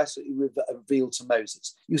documents prophetically revealed to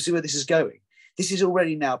Moses. You see where this is going. This is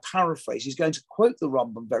already now paraphrased. He's going to quote the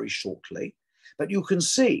Rambam very shortly, but you can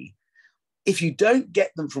see, if you don't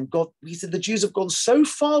get them from God, he said the Jews have gone so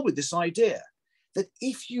far with this idea that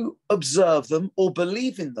if you observe them or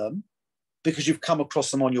believe in them, because you've come across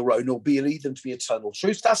them on your own or believe them to be eternal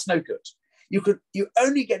truths, that's no good. You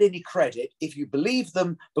only get any credit if you believe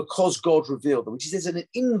them because God revealed them, which is an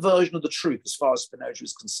inversion of the truth as far as Spinoza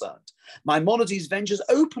is concerned. Maimonides ventures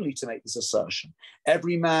openly to make this assertion.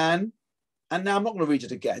 Every man, and now I'm not going to read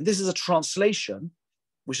it again, this is a translation,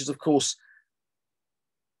 which is of course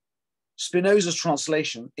Spinoza's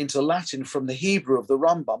translation into Latin from the Hebrew of the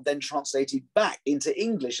Rambam, then translated back into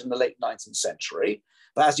English in the late 19th century.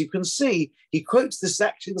 But as you can see, he quotes this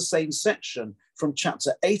actually the same section from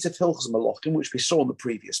chapter 8 of Hilchos Malachim, which we saw on the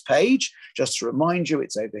previous page. Just to remind you,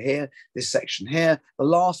 it's over here, this section here, the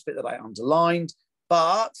last bit that I underlined.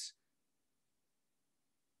 But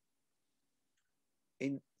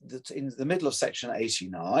in the middle of section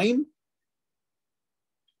 89,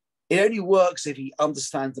 it only works if he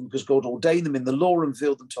understands them because God ordained them in the law and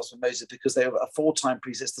revealed them to us from Moses because they were aforetime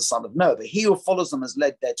precedes the son of Noah. But he who follows them as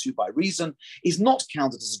led thereto by reason is not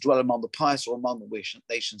counted as a dweller among the pious or among the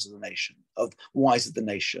nations of the nation, of wise of the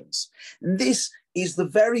nations. And this is the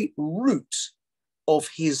very root of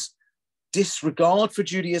his disregard for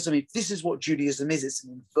Judaism. If this is what Judaism is, it's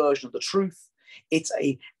an inversion of the truth. It's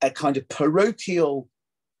a kind of parochial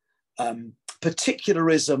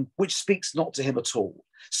particularism which speaks not to him at all.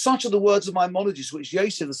 Such are the words of Maimonides, which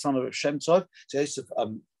Yosef, the son of Shemtov,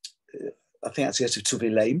 I think that's Yosef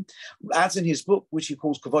Tuvilaim, adds in his book, which he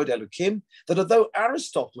calls Kavod Elokim, that although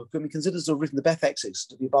Aristotle, whom he considers to have written the best ethics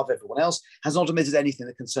to be above everyone else, has not omitted anything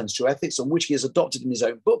that concerns true ethics, on which he has adopted in his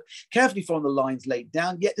own book, carefully following the lines laid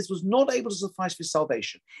down, yet this was not able to suffice for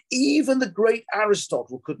salvation. Even the great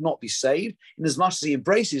Aristotle could not be saved, inasmuch as he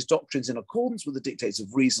embraces doctrines in accordance with the dictates of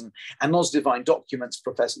reason and not divine documents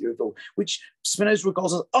professedly revealed, which Spinoza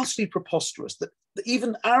regards as utterly preposterous, that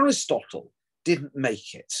even Aristotle didn't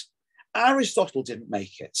make it. Aristotle didn't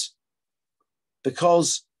make it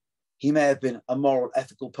because he may have been a moral,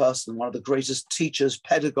 ethical person, one of the greatest teachers,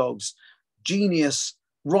 pedagogues, genius,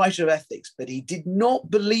 writer of ethics, but he did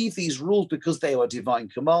not believe these rules because they were divine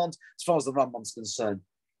command. As far as the Rambam's concerned,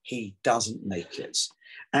 he doesn't make it.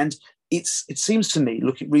 And it seems to me,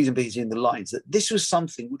 reading between the lines, that this was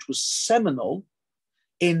something which was seminal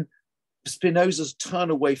in Spinoza's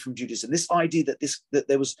turn away from Judaism, this idea that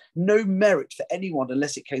there was no merit for anyone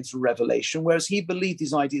unless it came through revelation, whereas he believed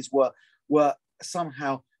these ideas were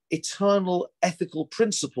somehow eternal ethical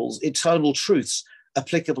principles, eternal truths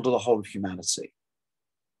applicable to the whole of humanity.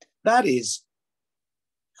 That is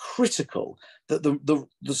critical, that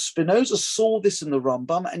the Spinoza saw this in the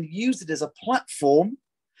Rambam and used it as a platform,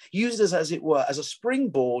 used it as it were, as a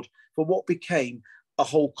springboard for what became a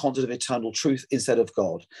whole concept of eternal truth instead of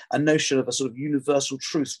God, a notion of a sort of universal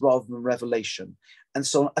truth rather than revelation. And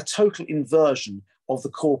so a total inversion of the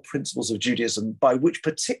core principles of Judaism, by which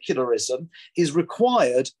particularism is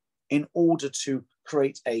required in order to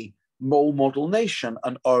create a role model nation,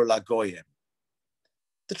 an Or LaGoyim.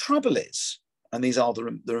 The trouble is, and these are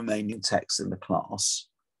the remaining texts in the class,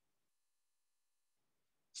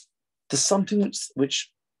 there's something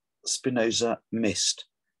which Spinoza missed,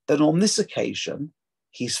 that on this occasion,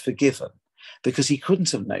 he's forgiven because he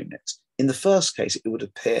couldn't have known it. In the first case, it would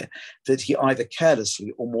appear that he either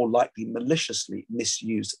carelessly or more likely maliciously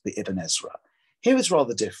misused the Ibn Ezra. Here it's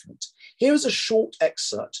rather different. Here is a short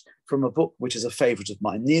excerpt from a book which is a favorite of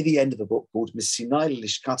mine, near the end of a book called Misinai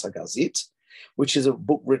Lishkat HaGazit, which is a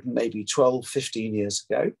book written maybe 12, 15 years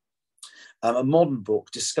ago, a modern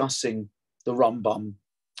book discussing the Rambam,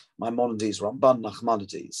 Maimonides, Ramban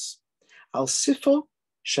Nachmanides. Al-Sifo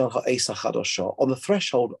Shel Ha'esa Chadasha, on the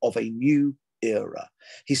threshold of a new era.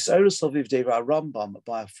 Hisoros Aviv Deva Rambam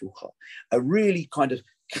Ba'afucha, a really kind of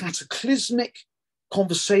cataclysmic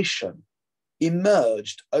conversation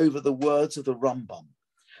emerged over the words of the Rambam.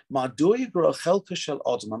 Why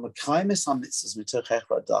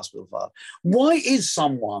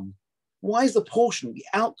is the portion, the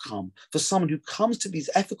outcome for someone who comes to these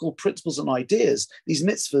ethical principles and ideas, these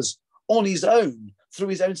mitzvahs, on his own, through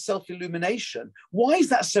his own self-illumination, why is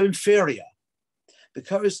that so inferior?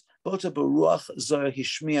 because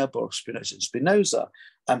Spinoza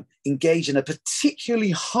engaged in a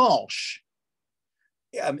particularly harsh,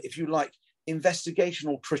 if you like, investigation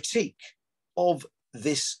or critique of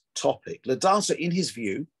this topic. Ladasa, in his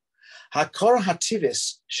view, hakora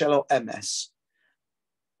hativis shelo emes,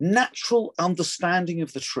 natural understanding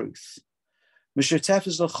of the truth. This is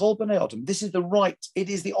the right, it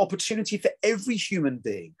is the opportunity for every human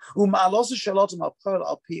being.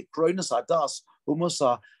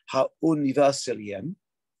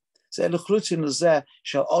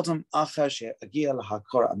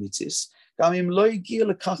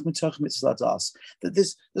 That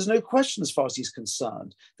there's no question as far as he's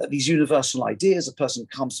concerned that these universal ideas, a person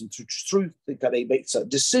comes from truth, they make certain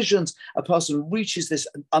decisions, a person reaches this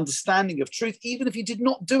understanding of truth, even if he did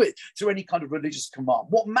not do it through any kind of religious command.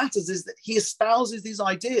 What matters is that he espouses these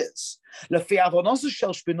ideas. According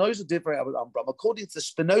to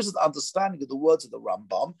Spinoza's understanding of the words of the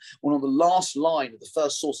Rambam, one on the last line of the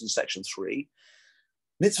first source in section 3,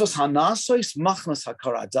 mitzvahs hanasois machnas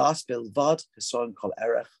hakaradas bilvad pesoin kol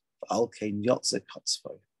erech v'alkein yotze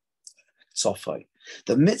katzfoi.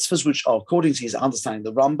 The mitzvahs which are, according to his understanding,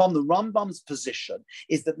 the Rambam's position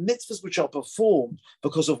is that mitzvahs which are performed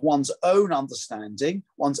because of one's own understanding,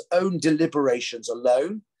 one's own deliberations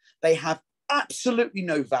alone, they have absolutely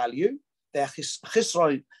no value. They are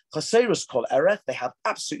chaserus kol erech. They have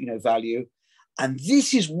absolutely no value. And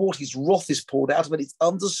this is what his wrath is poured out of, and it's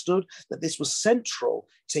understood that this was central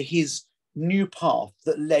to his new path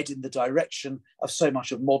that led in the direction of so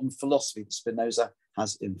much of modern philosophy that Spinoza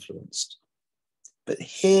has influenced. But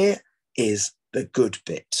here is the good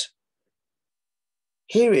bit.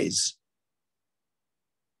 Here is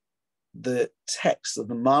the text of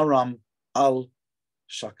the Maram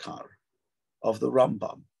al-Shakar of the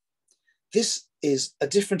Rambam. This is a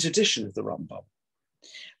different edition of the Rambam.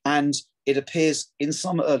 And it appears in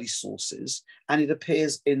some early sources, and it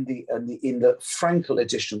appears in the Frankel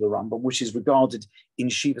edition of the Rambam, which is regarded in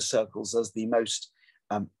Shiva circles as the most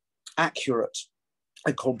accurate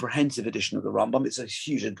and comprehensive edition of the Rambam. It's a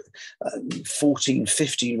huge 14,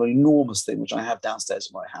 15, enormous thing, which I have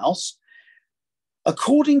downstairs in my house.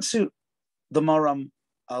 According to the Maram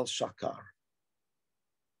al-Shakar,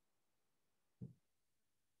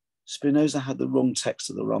 Spinoza had the wrong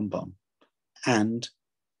text of the Rambam, and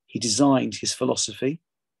he designed his philosophy,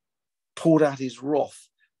 poured out his wrath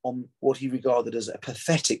on what he regarded as a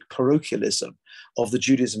pathetic parochialism of the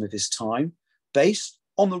Judaism of his time, based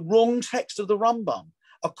on the wrong text of the Rambam.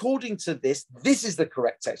 According to this is the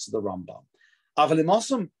correct text of the Rambam.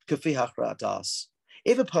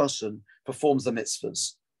 If a person performs the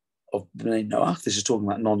mitzvahs of Bnei Noach, this is talking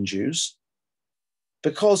about non-Jews,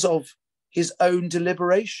 because of his own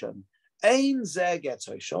deliberation, Ein zeh ger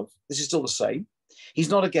toshov, this is still the same. He's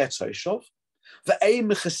not a ger toshov. Ve'ein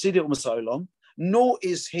mechasidim u'masolom, nor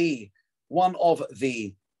is he one of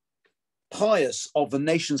the pious of the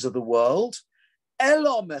nations of the world.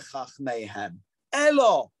 Elo mechachmeihem.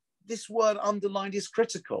 Elo, this word underlined is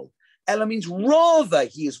critical. Elo means rather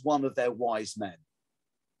he is one of their wise men.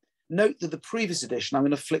 Note that the previous edition, I'm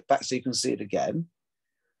going to flick back so you can see it again.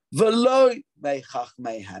 Velo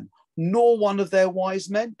mechachmeihem, nor one of their wise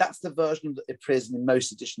men. That's the version that appears in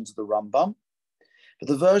most editions of the Rambam. But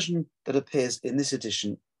the version that appears in this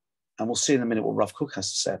edition, and we'll see in a minute what Rav Kook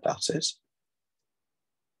has to say about it,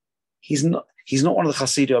 he's not one of the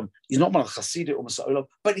Hasidim, he's not one of the Hasidim,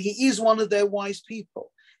 but he is one of their wise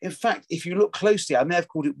people. In fact, if you look closely, I may have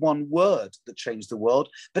called it one word that changed the world,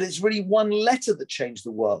 but it's really one letter that changed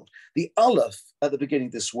the world. The Aleph at the beginning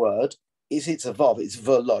of this word it's a vav, it's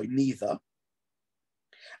velo, neither.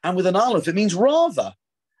 And with an Aleph, it means rather,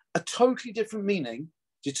 a totally different meaning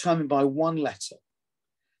determined by one letter.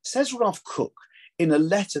 Says Rav Kook in a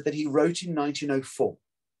letter that he wrote in 1904,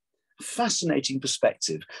 a fascinating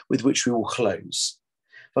perspective with which we will close.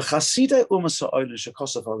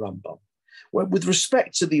 With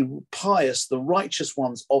respect to the pious, the righteous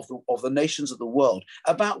ones of the nations of the world,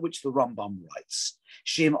 about which the Rambam writes,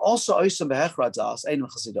 we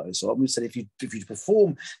said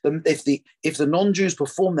if the non-Jews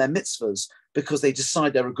perform their mitzvahs because they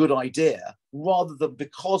decide they're a good idea, rather than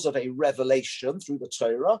because of a revelation through the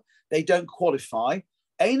Torah, they don't qualify.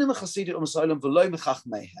 They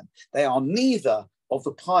are neither of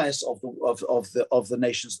the pious of the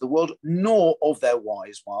nations of the world, nor of their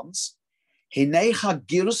wise ones. He said,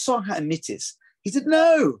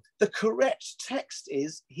 no, the correct text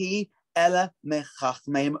is rather,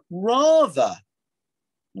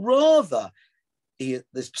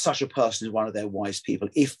 such a person is one of their wise people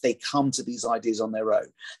if they come to these ideas on their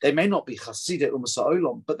own. They may not be Chasidei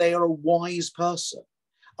U'Masa'olam, but they are a wise person,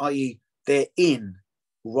 i.e., they're in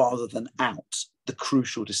rather than out, the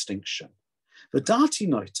crucial distinction. V'dati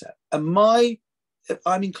note, and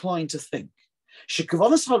I'm inclined to think,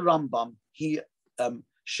 shekavanas ha-Rambam he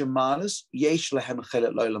shemalas yesh lehem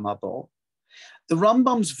chelet l'olam haba. The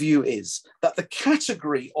Rambam's view is that the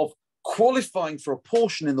category of qualifying for a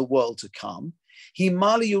portion in the world to come, he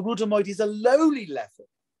mali yerudamoid, is a lowly level.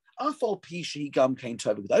 Afal pisha he gam came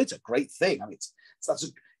to over. It's a great thing. I mean,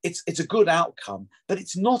 it's a good outcome, but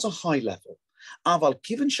it's not a high level. Aval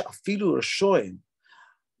kiven she'afilu rashoim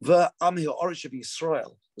ve'amhi ha'orish of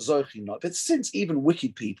Yisrael zochim not. But since even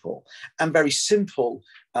wicked people and very simple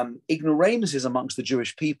ignoramuses amongst the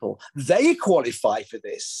Jewish people, they qualify for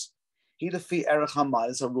this. In the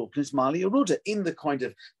kind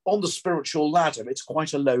of, on the spiritual ladder, it's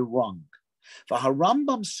quite a low rung. For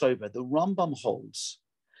Rambam sober, the Rambam holds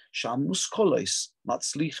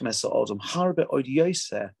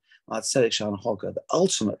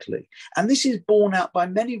ultimately, and this is borne out by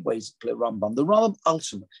many ways, the Rambam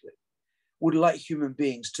ultimately would like human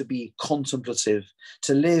beings to be contemplative,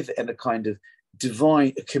 to live in a kind of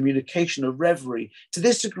divine communication, a reverie. To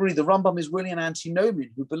this degree, the Rambam is really an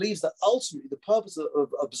antinomian who believes that ultimately the purpose of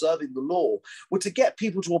observing the law were to get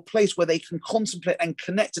people to a place where they can contemplate and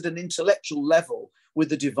connect at an intellectual level with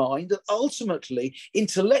the divine, that ultimately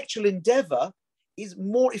intellectual endeavor is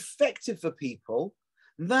more effective for people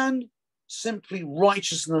than simply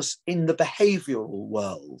righteousness in the behavioral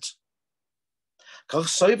world.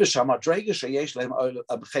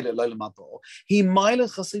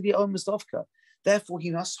 Therefore, he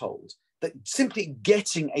must hold that simply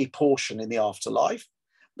getting a portion in the afterlife,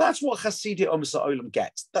 that's what Chassidic Omus Ha'olam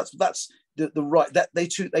gets. That's the right, that they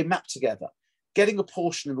map together. Getting a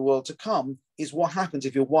portion in the world to come is what happens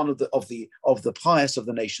if you're one of the pious of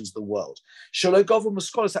the nations of the world. Shelo Governor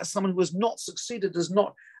Muskolis, that's someone who has not succeeded, has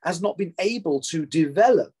not been able to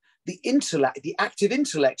develop the intellect, the active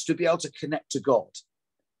intellects to be able to connect to God.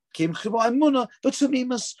 Kim but to me,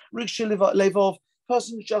 Levov,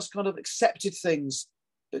 person who just kind of accepted things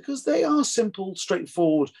because they are simple,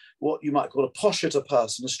 straightforward, what you might call a posheta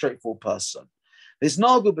person, a straightforward person. There's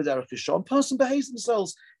Nagu B'derech Yishon, person behaves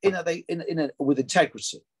themselves with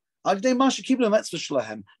integrity. Because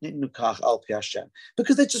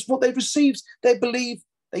they're just what they've received, they believe,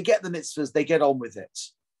 they get the mitzvahs, they get on with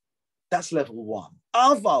it. That's level one.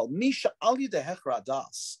 Aval, Misha al Yidei Hechra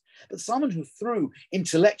Das, but someone who through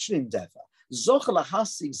intellectual endeavor, is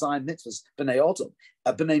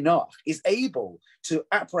able to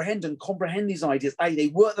apprehend and comprehend these ideas. They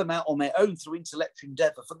work them out on their own through intellectual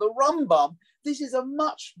endeavor. For the Rambam, this is a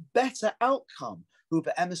much better outcome. A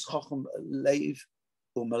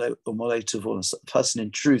person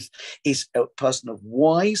in truth is a person of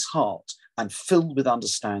wise heart and filled with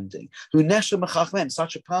understanding.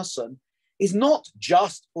 Such a person is not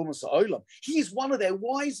just Umas Ha'olam. He is one of their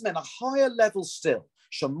wise men, a higher level still.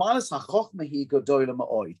 Because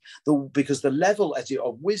the level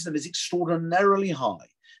of wisdom is extraordinarily high.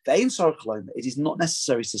 It is not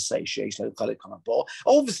necessary to say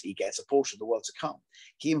obviously he gets a portion of the world to come.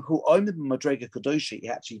 He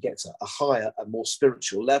actually gets a higher, a more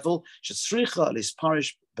spiritual level. But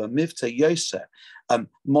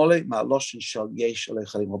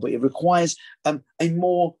it requires a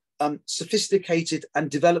more sophisticated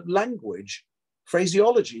and developed language,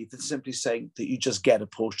 phraseology, than simply saying that you just get a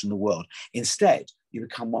portion of the world. Instead, you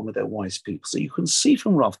become one with their wise people. So you can see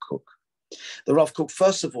from Rav Kook, the Rav Kook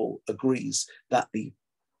first of all agrees that the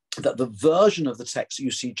version of the text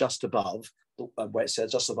you see just above, where it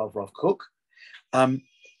says just above Rav Kook,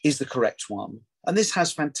 is the correct one. And this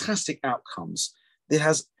has fantastic outcomes. It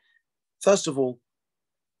has, first of all,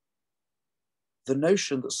 the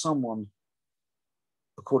notion that someone,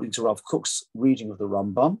 according to Rav Kook's reading of the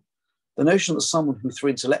Rambam, the notion that someone who through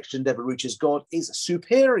intellectual endeavor reaches God is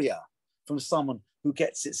superior from someone who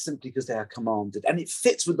gets it simply because they are commanded. And it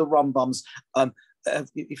fits with the Rambam's,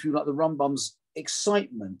 if you like, the Rambam's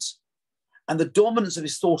excitement and the dominance of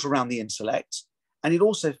his thought around the intellect. And it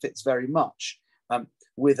also fits very much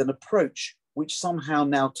with an approach which somehow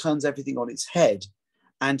now turns everything on its head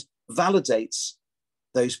and validates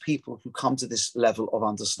those people who come to this level of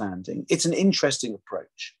understanding. It's an interesting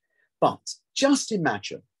approach. But just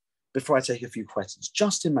imagine, before I take a few questions,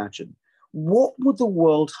 just imagine, what would the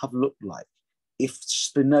world have looked like if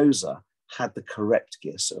Spinoza had the correct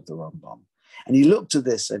gis of the Rambam? And he looked at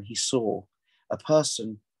this and he saw a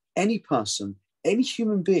person, any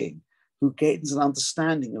human being who gains an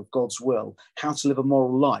understanding of God's will, how to live a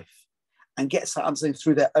moral life, and gets that understanding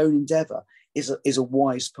through their own endeavor, is a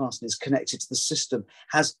wise person, is connected to the system,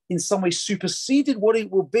 has in some way superseded what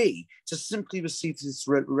it will be to simply receive this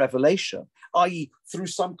revelation, i.e. through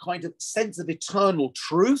some kind of sense of eternal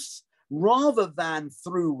truth, rather than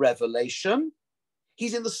through revelation.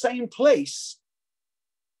 He's in the same place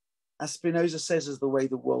as Spinoza says as the way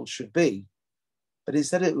the world should be. But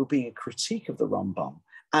instead of it being a critique of the Rambam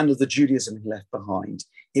and of the Judaism he left behind,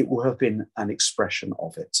 it will have been an expression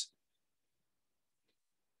of it.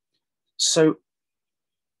 So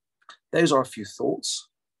those are a few thoughts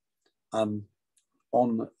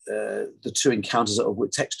on the two encounters,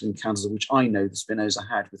 textual encounters of which I know that Spinoza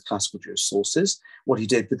had with classical Jewish sources, what he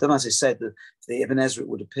did. But then, as I said, the Ibn Ezra, it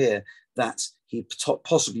would appear that he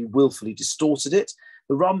possibly willfully distorted it.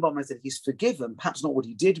 The Rambam, I said, he's forgiven, perhaps not what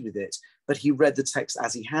he did with it, but he read the text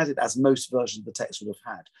as he had it, as most versions of the text would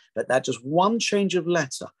have had. But that just one change of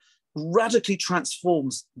letter radically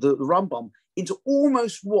transforms the Rambam into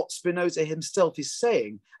almost what Spinoza himself is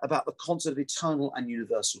saying about the concept of eternal and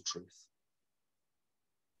universal truth.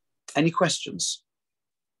 Any questions?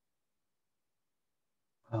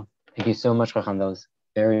 Well, thank you so much, Chacham. That was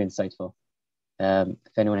very insightful.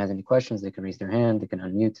 If anyone has any questions, they can raise their hand, they can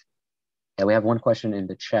unmute. We have one question in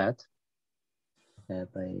the chat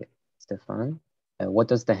by Stefan. What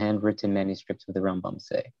does the handwritten manuscript of the Rambam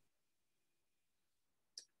say?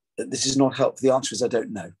 This is not helpful. The answer is I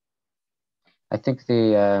don't know. I think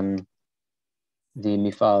the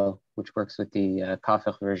Mifal, which works with the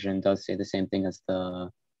Kafech version, does say the same thing as the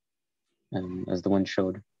one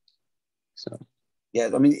showed. So yeah,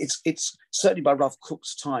 I mean, it's certainly by Rav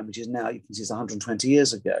Kook's time, which is now, you can see, it's 120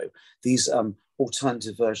 years ago. These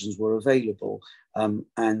alternative versions were available,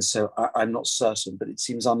 and so I'm not certain, but it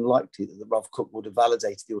seems unlikely that the Rav Kook would have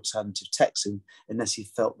validated the alternative text unless he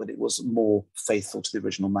felt that it was more faithful to the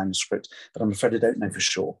original manuscript. But I'm afraid I don't know for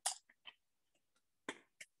sure.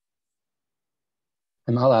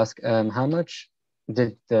 And I'll ask, how much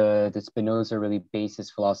did Spinoza really base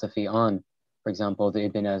his philosophy on? For example, the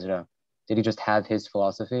Ibn Ezra. Did he just have his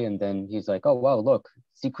philosophy and then he's like, oh wow, look,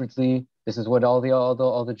 secretly this is what all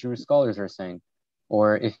the Jewish scholars are saying,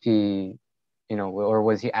 or if he, or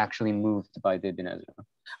was he actually moved by the Ibn Ezra?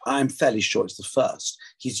 I'm fairly sure it's the first.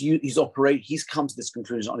 He's come to this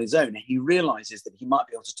conclusion on his own. He realizes that he might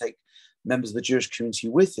be able to take members of the Jewish community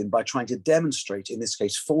with him by trying to demonstrate, in this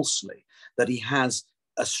case falsely, that he has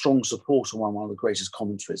a strong support on one of the greatest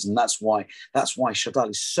commentaries, and that's why Shadal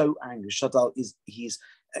is so angry. Shadal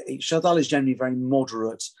is generally very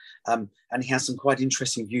moderate, and he has some quite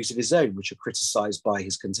interesting views of his own, which are criticized by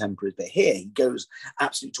his contemporaries. But here he goes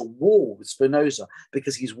absolutely to war with Spinoza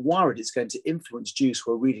because he's worried it's going to influence Jews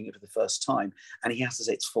who are reading it for the first time, and he has to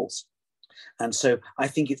say it's false. And so I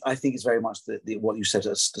think it's very much what you said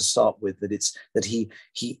to start with, that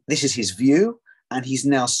this is his view, and he's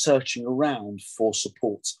now searching around for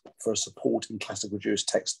support in classical Jewish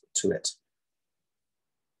text to it.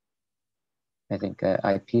 I think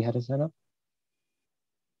IP had his hand up.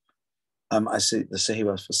 I see the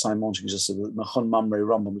Sahih for Simon, who just said the Machon Mamre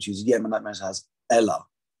Rambam, which is Yemen, that has Ella.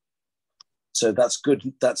 So that's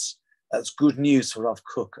good. That's good news for Rav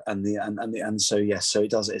Kook and so yes, so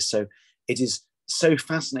it does it. So it is so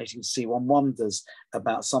fascinating to see. One wonders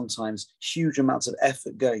about sometimes huge amounts of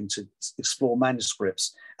effort going to explore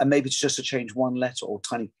manuscripts, and maybe it's just to change one letter or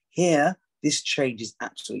tiny. Here, this change is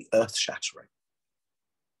absolutely earth-shattering.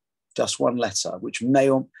 Just one letter, which may,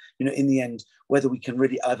 in the end, whether we can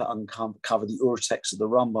really ever uncover the Ur text of the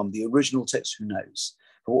Rambam, the original text, who knows?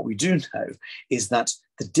 But what we do know is that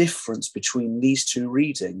the difference between these two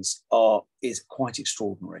readings is quite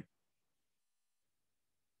extraordinary.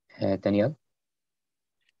 Daniel?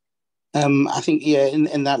 I think,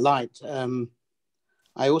 in that light,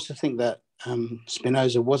 I also think that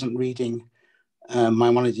Spinoza wasn't reading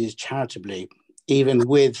Maimonides charitably, even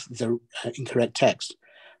with the incorrect text,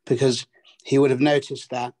 because he would have noticed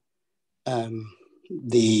that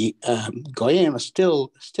the Goyim are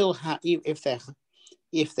still have, if they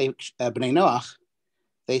Bnei Noach,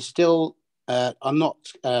 they still are not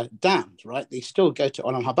damned, right? They still go to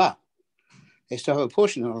Olam Haba. They still have a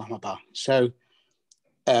portion of Olam Haba. So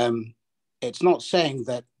it's not saying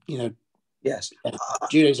that yes,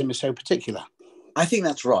 Judaism is so particular. I think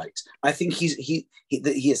that's right. I think he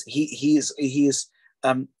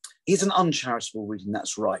is an uncharitable reading.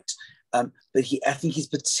 That's right. But I think he's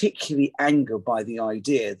particularly angered by the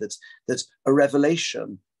idea that a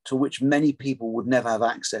revelation to which many people would never have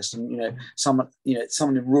access. And someone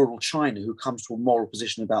in rural China who comes to a moral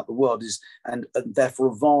position about the world and therefore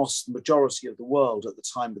a vast majority of the world at the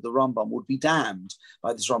time of the Rambam would be damned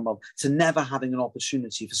by this Rambam to never having an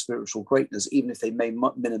opportunity for spiritual greatness, even if they may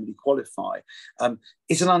minimally qualify.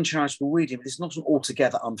 It's an uncharitable reading, but it's not an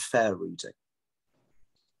altogether unfair reading.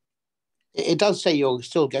 It does say you're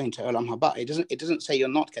still going to Olam Haba. It doesn't say you're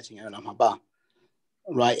not getting Olam Haba,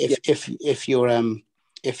 right?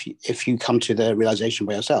 If you come to the realization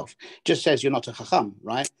by yourself, it just says you're not a chacham,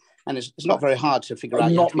 right? And it's not very hard to figure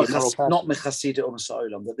out. Not mechasida or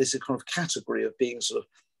masolam, that this is a kind of category of being sort of,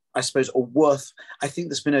 I suppose, I think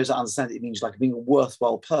the Spinoza understands it means like being a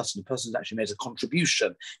worthwhile person. A person who's actually made a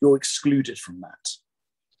contribution. You're excluded from that.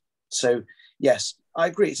 So yes, I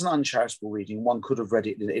agree. It's an uncharitable reading. One could have read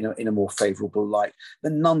it in a more favourable light.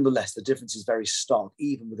 But nonetheless, the difference is very stark,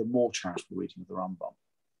 even with a more charitable reading of the Rambam.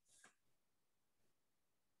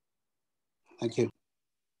 Thank you.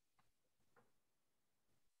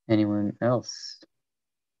 Anyone else?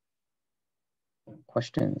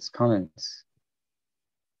 Questions, comments?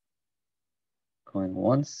 Going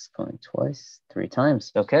once, going twice, 3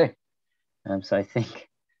 times. Okay. So I think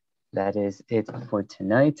that is it for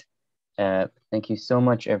tonight. Thank you so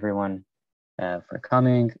much, everyone, for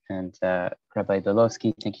coming. And Rabbi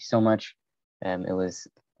Belovski, thank you so much. It was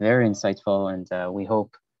very insightful, and we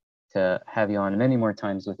hope to have you on many more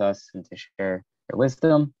times with us and to share your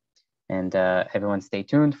wisdom. And everyone stay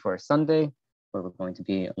tuned for Sunday, where we're going to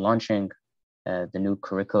be launching the new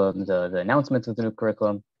curriculum, the announcement of the new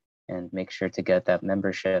curriculum, and make sure to get that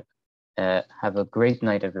membership. Have a great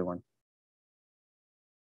night, everyone.